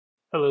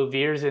Hello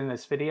viewers, in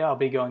this video I'll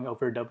be going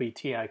over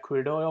WTI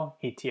crude oil,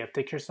 ETF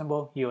ticker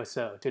symbol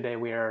USO. Today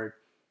we are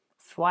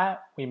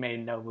flat, we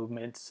made no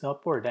movements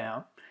up or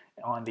down.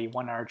 On the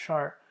 1 hour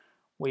chart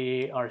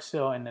we are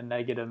still in the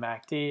negative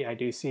MACD. I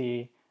do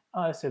see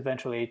us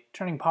eventually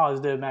turning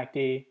positive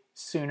MACD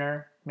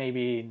sooner,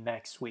 maybe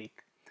next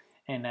week.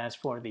 And as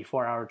for the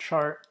 4 hour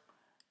chart,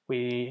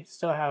 we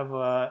still have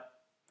a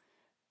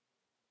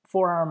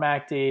 4 hour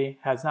MACD,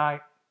 has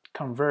not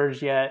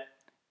converged yet,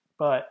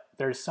 but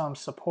there's some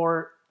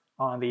support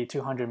on the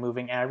 200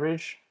 moving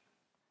average,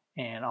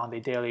 and on the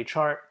daily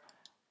chart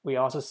we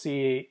also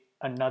see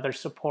another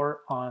support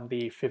on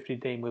the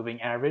 50-day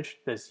moving average,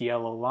 this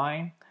yellow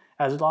line.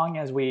 As long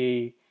as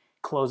we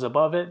close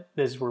above it,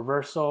 this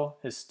reversal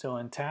is still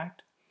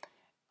intact,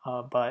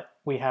 but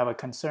we have a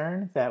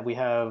concern that we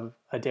have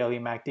a daily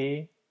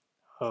MACD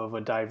of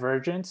a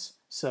divergence,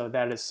 so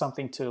that is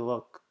something to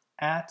look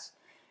at.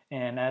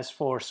 And as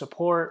for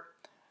support,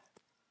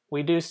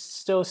 we do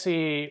still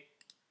see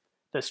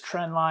this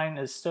trend line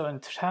is still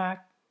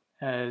intact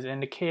as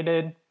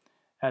indicated,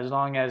 as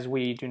long as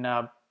we do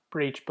not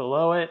breach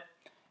below it.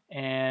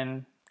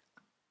 And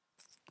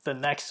the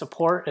next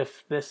support,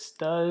 if this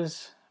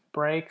does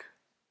break,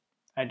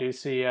 I do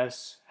see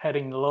us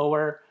heading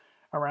lower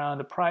around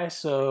the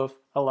price of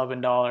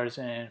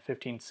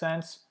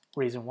 $11.15.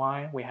 Reason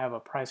why: we have a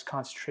price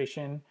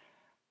concentration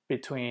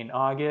between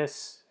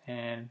August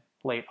and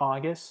late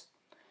August.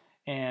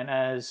 And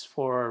as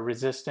for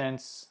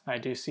resistance, I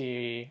do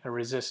see a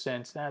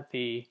resistance at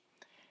the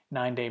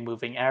 9-day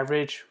moving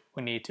average.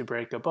 We need to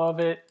break above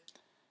it,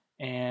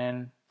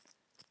 and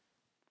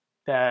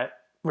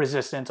that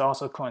resistance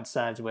also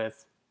coincides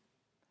with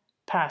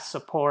past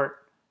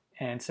support,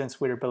 and since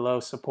we're below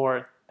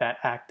support, that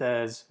acts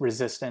as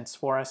resistance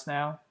for us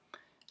now.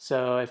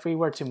 So if we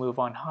were to move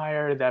on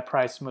higher, that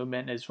price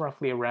movement is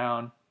roughly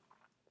around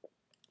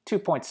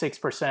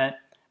 2.6%,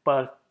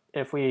 but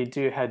if we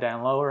do head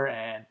down lower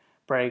and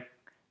break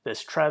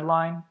this trend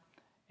line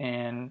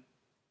and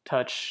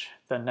touch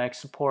the next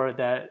support,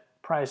 that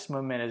price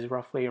movement is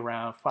roughly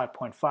around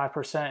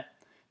 5.5%.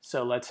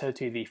 So let's head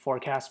to the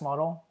forecast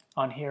model.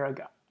 On here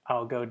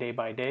I'll go day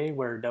by day,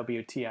 where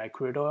WTI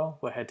crude oil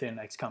will head to the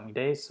next coming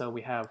days. So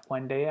we have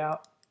 1 day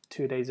out,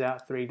 2 days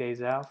out, 3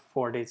 days out,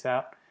 4 days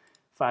out,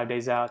 5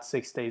 days out,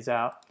 6 days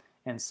out,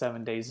 and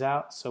 7 days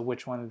out. So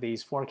which one of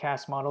these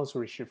forecast models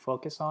we should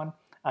focus on?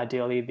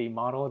 Ideally, the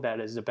model that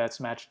is the best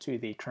match to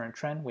the current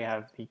trend. We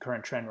have the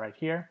current trend right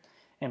here,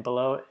 and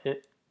below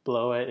it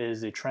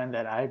is the trend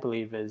that I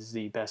believe is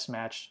the best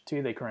match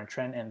to the current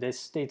trend, and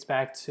this dates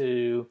back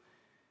to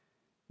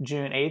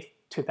June 8th,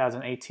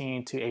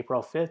 2018 to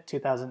April 5th,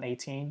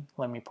 2018.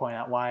 Let me point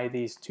out why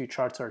these two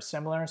charts are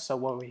similar. So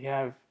what we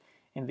have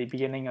in the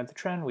beginning of the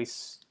trend, we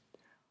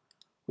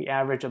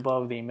average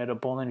above the middle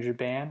Bollinger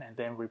Band, and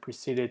then we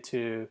proceeded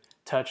to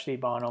touch the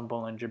bottom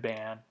Bollinger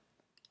Band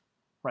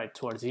right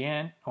towards the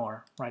end,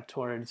 or right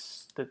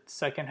towards the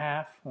second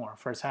half or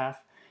first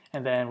half,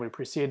 and then we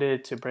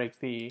proceeded to break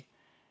the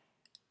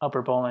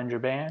upper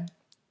Bollinger Band,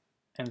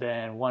 and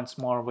then once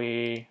more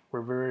we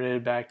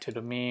reverted back to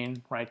the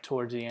mean right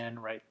towards the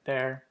end right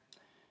there,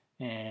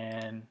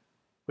 and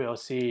we'll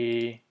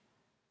see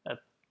a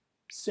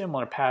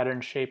similar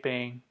pattern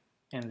shaping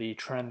in the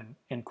trend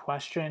in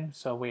question.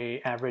 So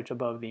we average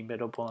above the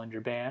middle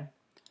Bollinger Band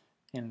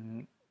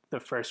in the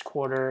first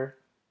quarter.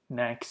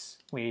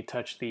 Next, we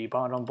touch the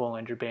bottom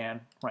Bollinger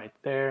Band right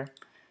there.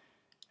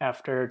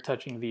 After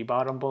touching the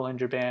bottom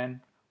Bollinger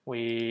Band,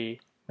 we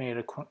made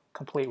a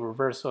complete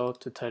reversal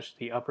to touch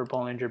the upper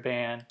Bollinger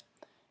Band,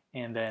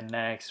 and then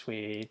next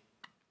we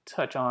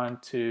touch on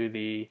to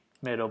the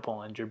middle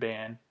Bollinger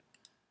Band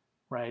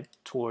right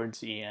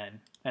towards the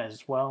end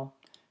as well.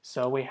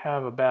 So we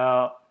have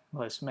about,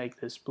 let's make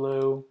this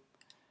blue,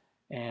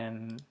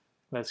 and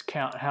let's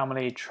count how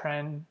many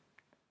trend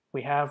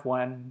we have.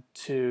 1,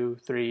 2,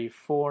 3,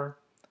 4,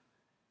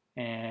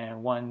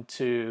 and 1,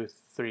 2,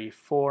 3,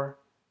 4.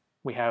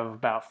 We have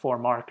about 4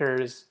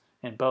 markers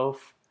in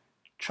both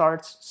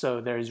charts, so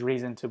there's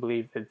reason to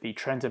believe that the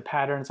trends and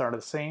patterns are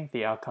the same.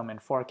 The outcome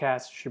and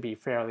forecast should be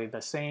fairly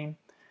the same.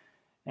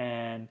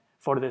 And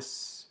for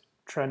this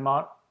trend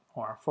model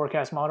or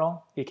forecast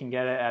model, you can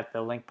get it at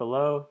the link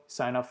below.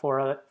 Sign up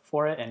for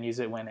it and use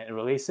it when it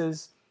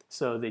releases.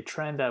 So the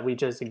trend that we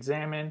just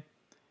examined,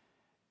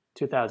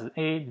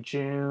 2008,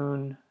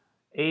 June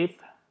 8th,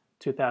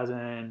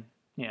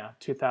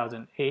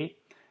 2008.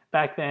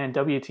 Back then,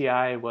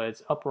 WTI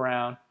was up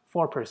around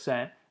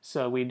 4%.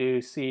 So we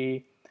do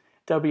see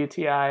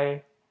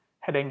WTI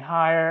heading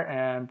higher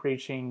and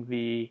breaching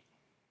the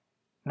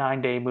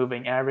 9-day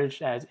moving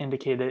average as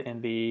indicated in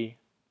the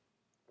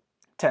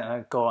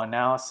technical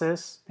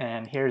analysis.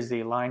 And here's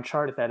the line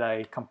chart that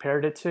I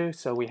compared it to.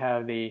 So we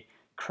have the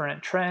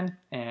current trend,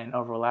 and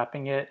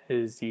overlapping it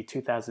is the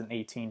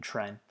 2018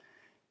 trend.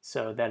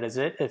 So that is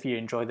it. If you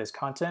enjoyed this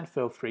content,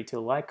 feel free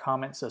to like,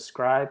 comment,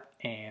 subscribe,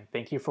 and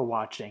thank you for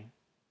watching.